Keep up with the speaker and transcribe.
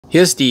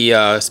Here's the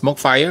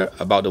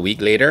SmokeFire about a week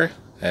later.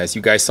 As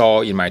you guys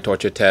saw in my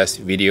torture test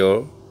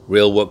video,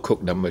 real work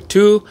cook number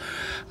 2,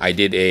 I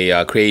did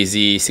a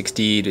crazy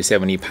 60 to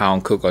 70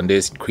 pound cook on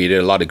this. Created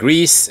a lot of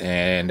grease,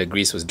 and the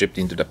grease was dripped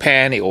into the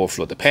pan. It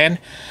overflowed the pan.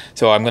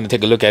 So I'm going to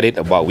take a look at it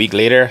about a week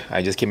later.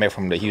 I just came back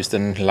from the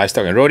Houston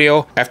Livestock and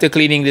Rodeo. After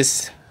cleaning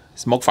this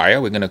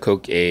SmokeFire, we're going to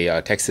cook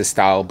a Texas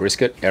style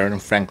brisket, Aaron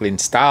Franklin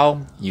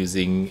style,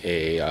 using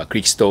a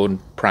Creekstone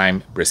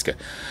prime brisket.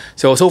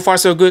 So far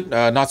so good.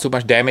 Not so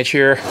much damage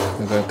here.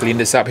 I'm going to clean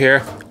this up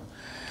here,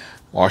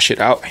 wash it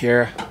out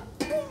here,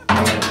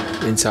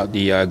 rinse out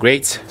the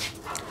grates.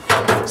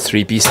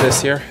 3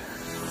 pieces here.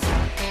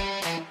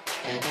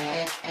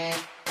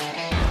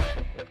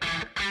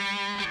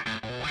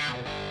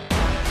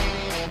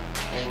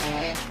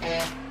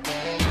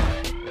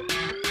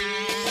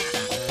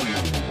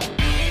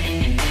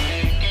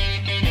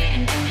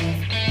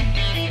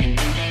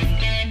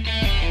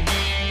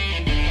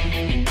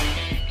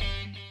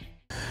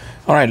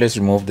 All right, let's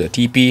remove the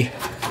teepee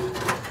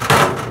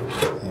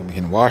and we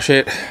can wash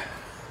it.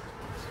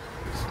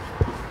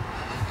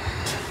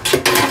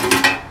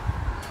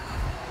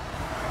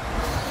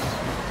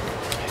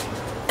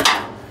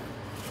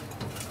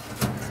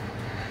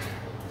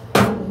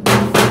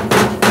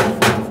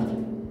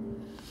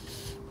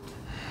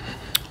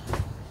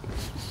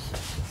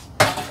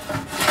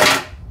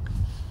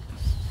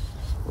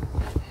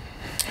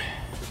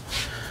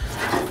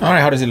 All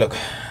right, how does it look?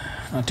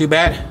 Not too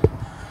bad.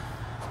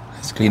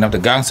 Let's clean up the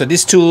gunk. So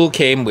this tool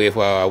came with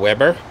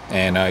Weber,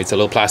 and it's a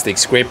little plastic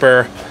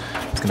scraper.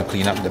 It's gonna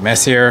clean up the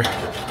mess here.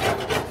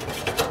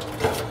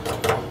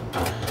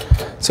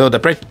 So the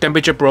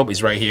temperature probe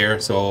is right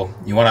here. So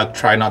you wanna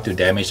try not to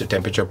damage the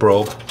temperature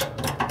probe.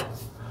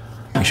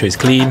 Make sure it's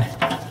clean.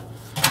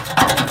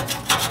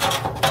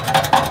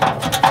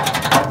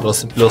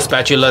 Little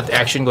spatula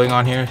action going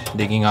on here,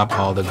 digging up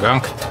all the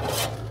gunk.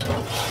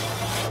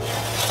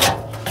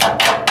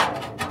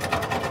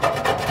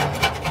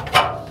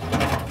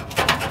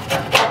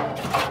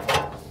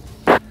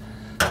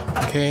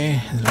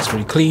 Okay, it looks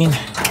pretty clean.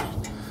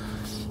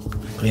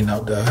 Clean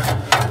out the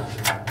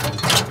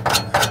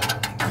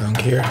gunk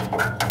here.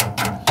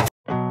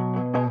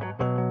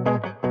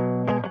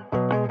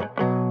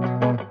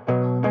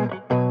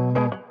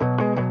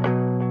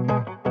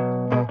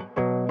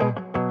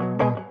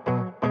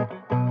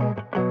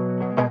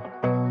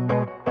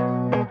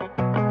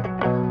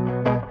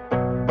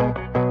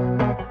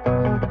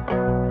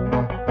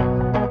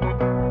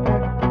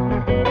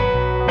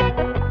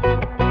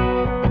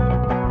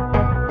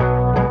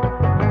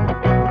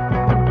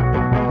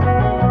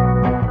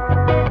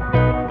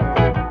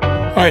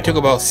 It took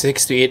about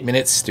 6 to 8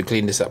 minutes to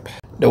clean this up.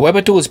 The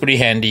Weber tool is pretty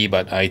handy,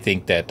 but I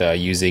think that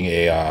using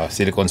a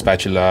silicone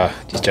spatula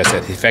is just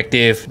as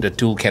effective. The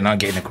tool cannot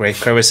get in the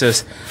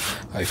crevices.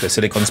 With a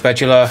silicone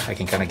spatula, I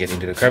can kind of get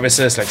into the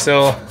crevices like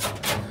so.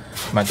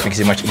 Makes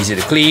it much easier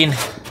to clean.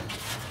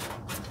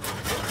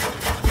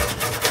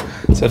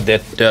 So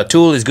that the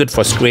tool is good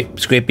for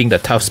scraping the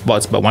tough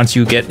spots, but once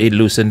you get it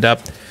loosened up,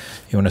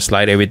 you want to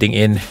slide everything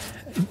in.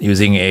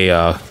 Using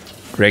a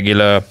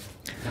regular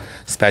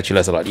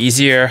spatula is a lot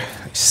easier.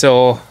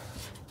 So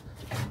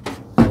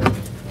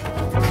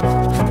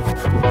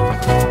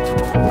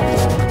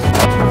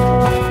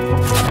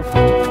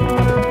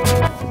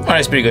alright,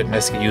 it's pretty good.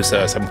 Let's use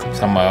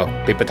some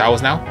paper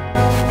towels now.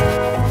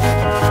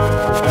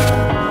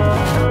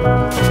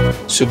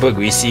 Super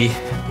greasy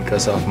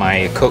because of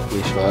my cook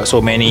with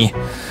so many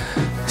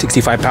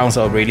 65 pounds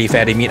of really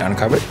fatty meat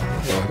uncovered.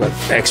 So I've got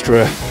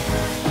extra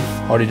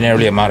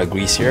ordinarily amount of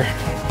grease here.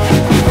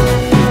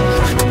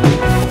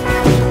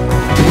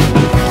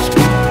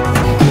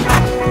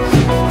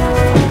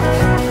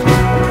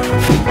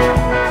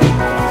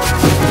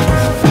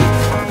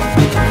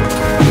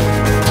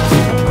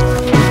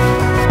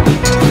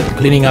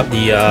 Cleaning up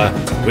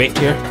the grate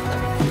here.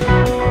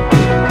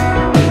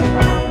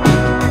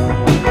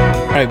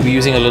 Alright, we're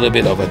using a little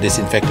bit of a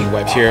disinfecting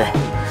wipes here.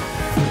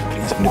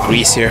 Clean some of the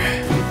grease here.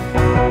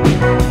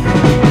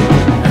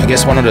 I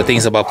guess one of the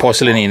things about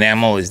porcelain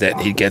enamel is that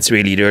it gets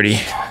really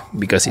dirty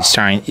because it's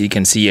shiny. You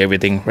can see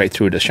everything right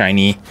through the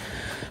shiny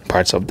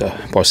parts of the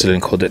porcelain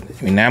coated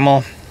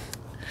enamel.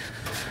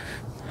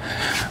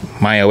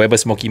 My Weber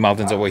Smokey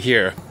Mountains over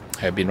here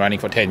have been running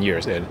for 10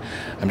 years, and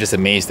I'm just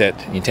amazed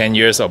that in 10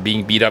 years of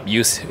being beat up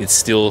use, it's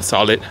still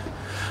solid.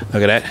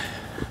 Look at that.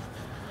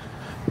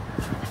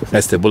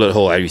 That's the bullet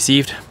hole I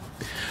received.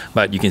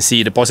 But you can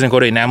see the porcelain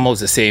coated enamel is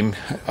the same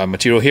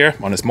material here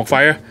on the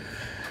SmokeFire.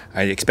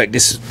 I expect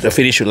the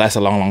finish should last a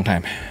long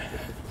time.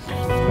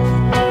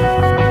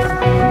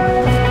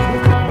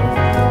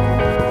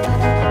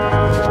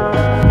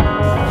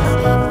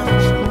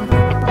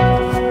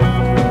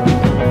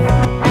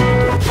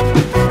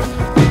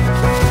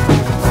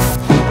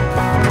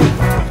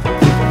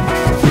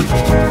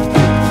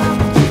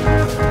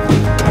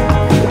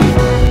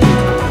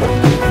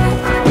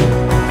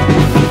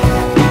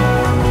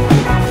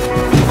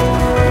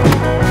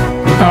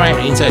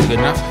 Inside is good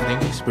enough. I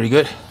think it's pretty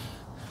good.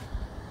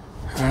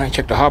 All right,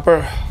 check the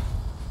hopper.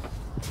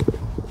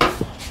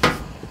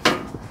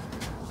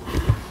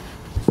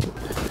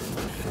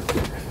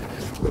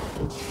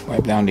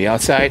 Wipe down the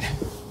outside.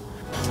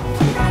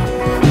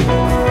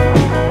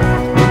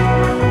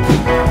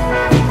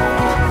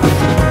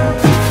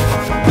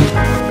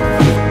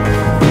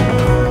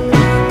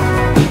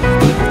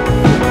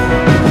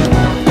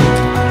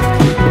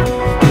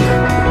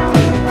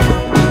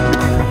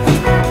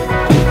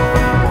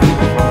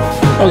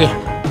 Okay,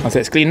 once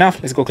that's clean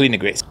enough, let's go clean the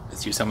grates.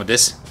 Let's use some of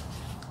this,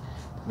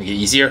 make it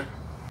easier.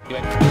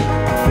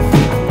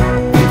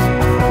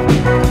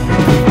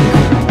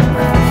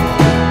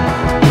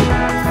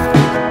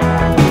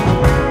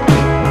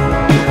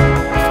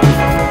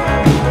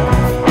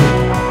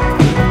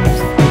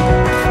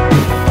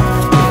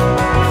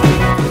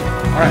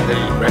 Alright, let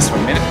it rest for a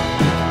minute.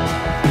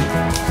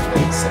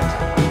 Let it set.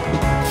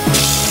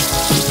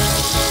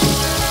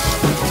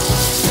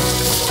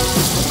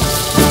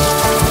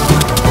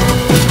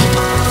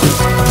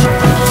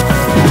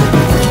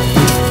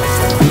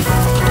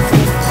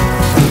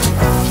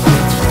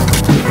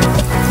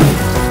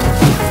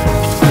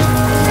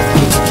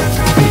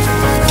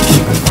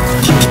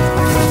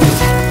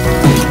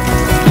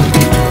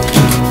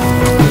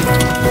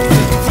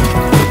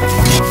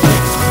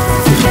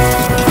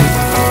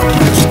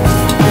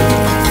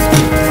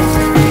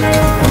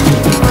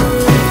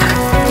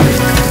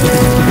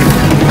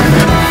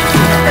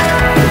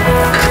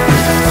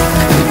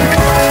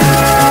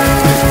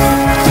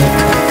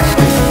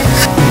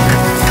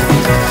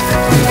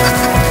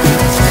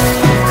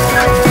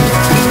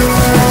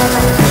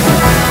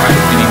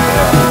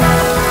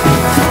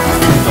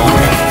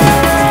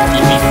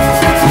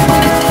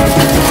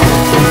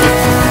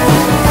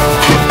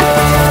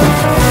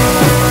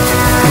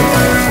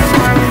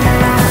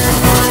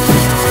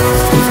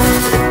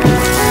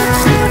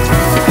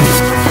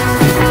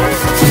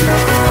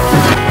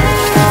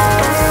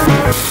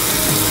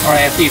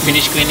 After you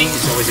finish cleaning,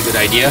 it's always a good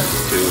idea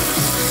to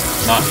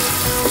not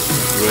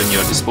ruin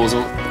your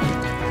disposal.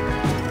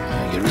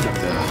 Get rid of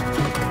the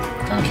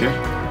gunk here.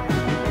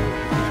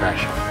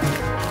 Trash.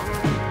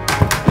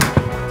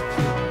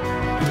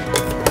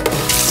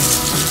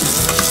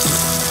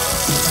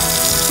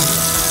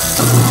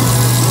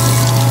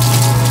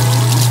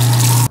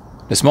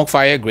 The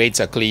SmokeFire grates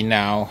are clean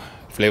now.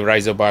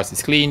 Flavorizer bars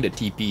is clean. The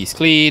TP is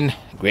clean.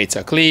 Grates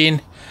are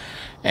clean,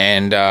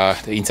 and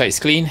the inside is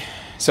clean.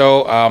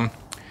 So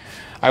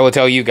I will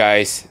tell you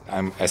guys,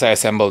 as I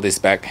assemble this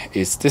back,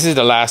 this is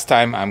the last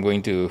time I'm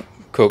going to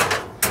cook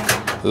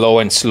low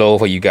and slow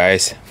for you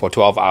guys for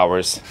 12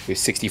 hours with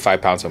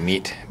 65 pounds of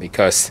meat,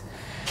 because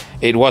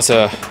it was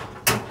a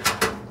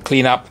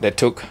cleanup that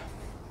took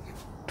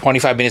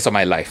 25 minutes of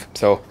my life.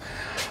 So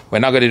we're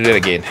not going to do it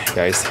again,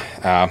 guys.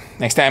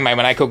 Next time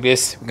when I cook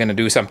this, we're going to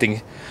do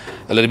something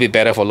a little bit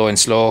better for low and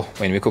slow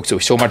when we cook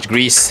so much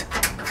grease.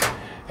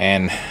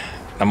 And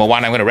number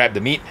one, I'm going to wrap the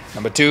meat.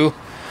 Number two,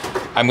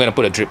 I'm going to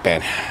put a drip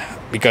pan,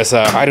 because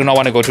I do not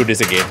want to go through this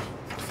again.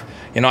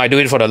 You know, I do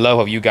it for the love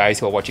of you guys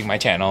who are watching my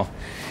channel.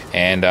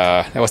 And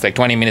that was like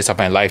 20 minutes of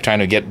my life trying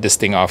to get this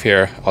thing off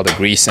here, all the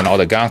grease and all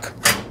the gunk.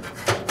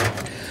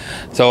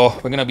 So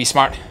we're going to be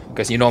smart,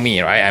 because you know me,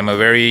 right? I'm a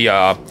very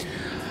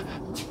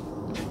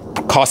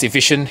cost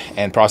efficient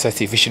and process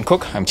efficient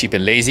cook. I'm cheap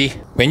and lazy.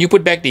 When you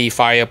put back the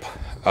fire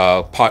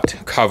pot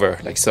cover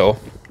like so,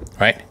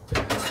 right?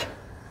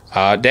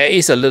 There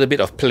is a little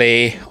bit of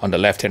play on the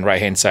left and right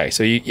hand side.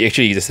 So you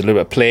actually, there's a little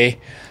bit of play.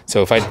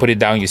 So if I put it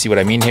down, you see what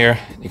I mean here?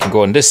 You can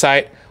go on this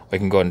side, or you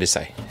can go on this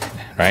side,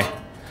 right?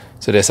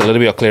 So there's a little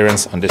bit of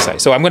clearance on this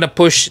side. So I'm going to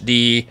push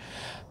the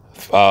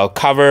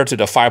cover to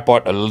the fire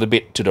pot a little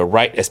bit to the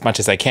right as much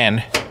as I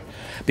can,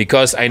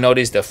 because I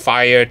noticed the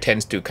fire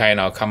tends to kind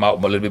of come out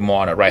a little bit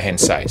more on the right hand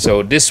side.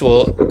 So this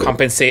will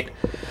compensate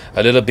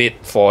a little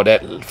bit for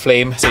that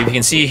flame. So you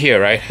can see here,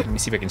 right? Let me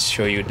see if I can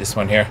show you this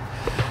one here.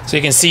 So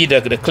you can see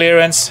the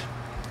clearance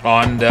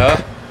on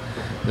the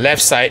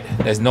left side.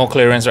 There's no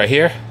clearance right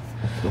here.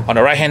 On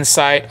the right hand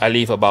side, I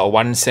leave about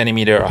 1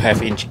 centimeter or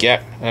half inch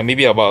gap,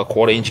 maybe about a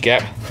 1/4 inch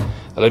gap,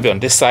 a little bit on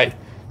this side.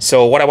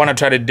 So what I want to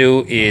try to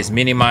do is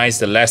minimize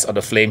the less of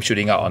the flame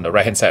shooting out on the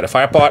right hand side of the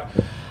fire pot.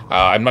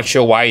 I'm not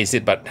sure why is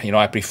it, but you know,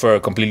 I prefer a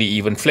completely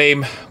even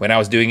flame. When I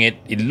was doing it,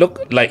 it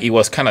looked like it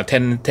was kind of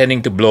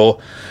tending to blow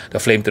the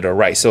flame to the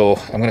right. So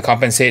I'm going to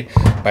compensate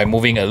by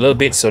moving a little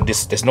bit. So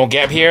there's no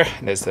gap here.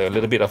 There's a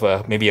little bit of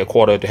maybe a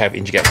 1/4 to half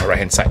inch gap on the right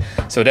hand side.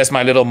 So that's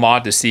my little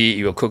mod to see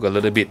it will cook a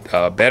little bit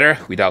better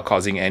without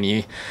causing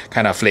any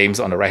kind of flames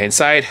on the right hand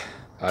side.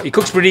 It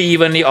cooks pretty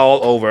evenly all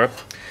over.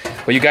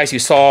 For you guys, you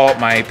saw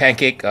my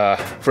pancake,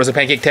 frozen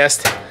pancake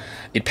test.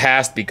 It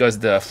passed because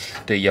the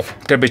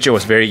temperature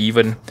was very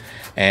even,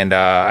 and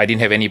I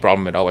didn't have any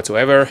problem at all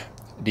whatsoever.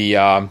 The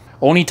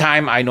only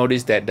time I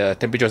noticed that the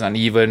temperature is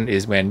uneven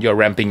is when you're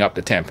ramping up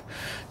the temp.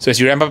 So as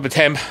you ramp up the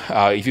temp,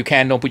 if you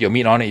can, don't put your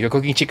meat on it. If you're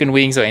cooking chicken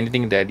wings or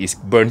anything that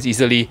burns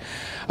easily,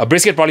 a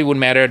brisket probably wouldn't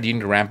matter,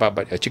 didn't ramp up,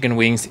 but chicken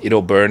wings,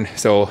 it'll burn.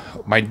 So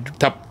my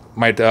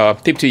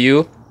tip to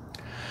you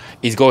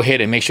is go ahead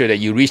and make sure that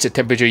you reach the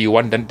temperature you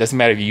want. Doesn't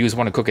matter if you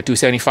want to cook at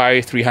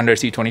 275, 300,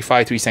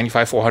 325,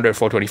 375, 400,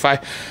 425.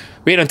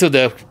 Wait until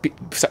the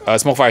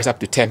smoke fire is up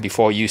to 10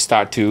 before you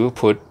start to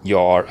put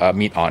your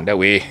meat on. That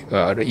way,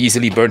 the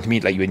easily burnt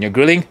meat like when you're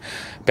grilling,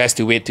 best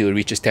to wait till it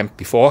reaches temp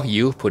before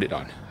you put it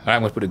on. All right,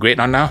 I'm going to put the grate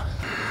on now.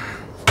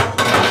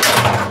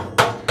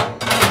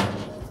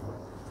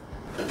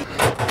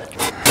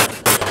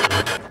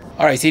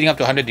 All right, it's heating up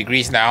to 100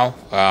 degrees now,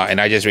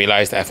 and I just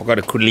realized I forgot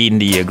to clean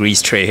the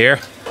grease tray here.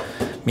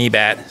 Me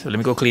bad. So let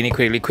me go clean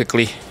it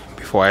quickly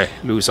before I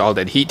lose all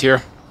that heat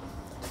here.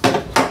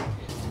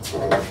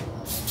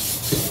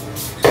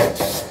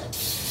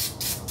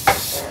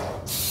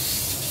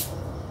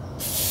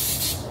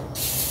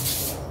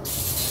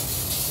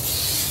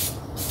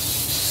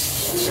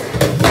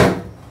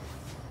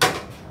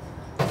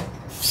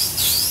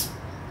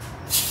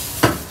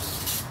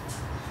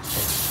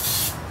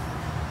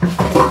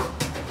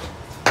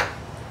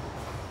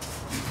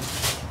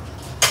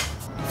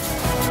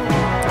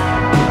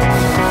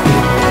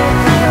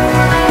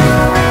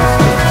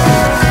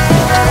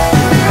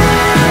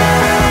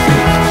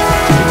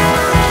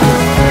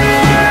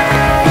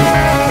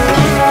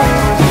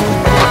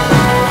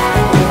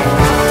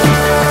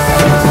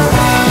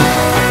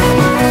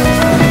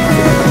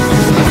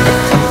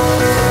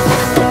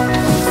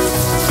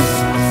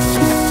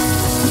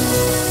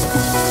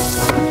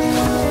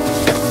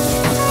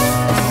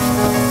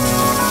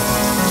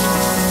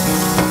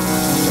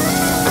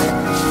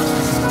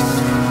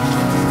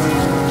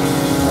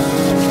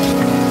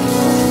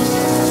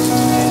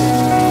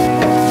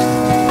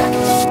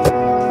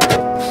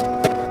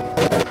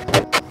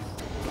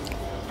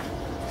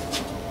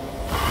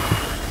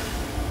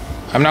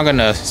 I'm not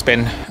gonna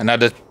spend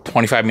another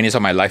 25 minutes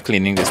of my life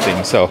cleaning this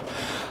thing, so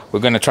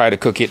we're gonna try to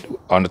cook it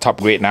on the top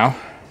grate now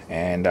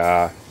and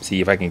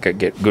see if I can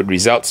get good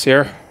results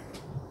here.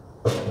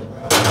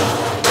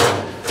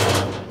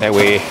 That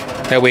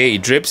way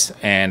it drips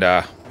and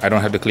I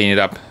don't have to clean it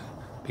up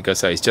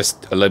because it's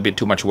just a little bit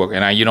too much work,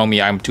 and you know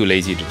me, I'm too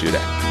lazy to do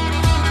that.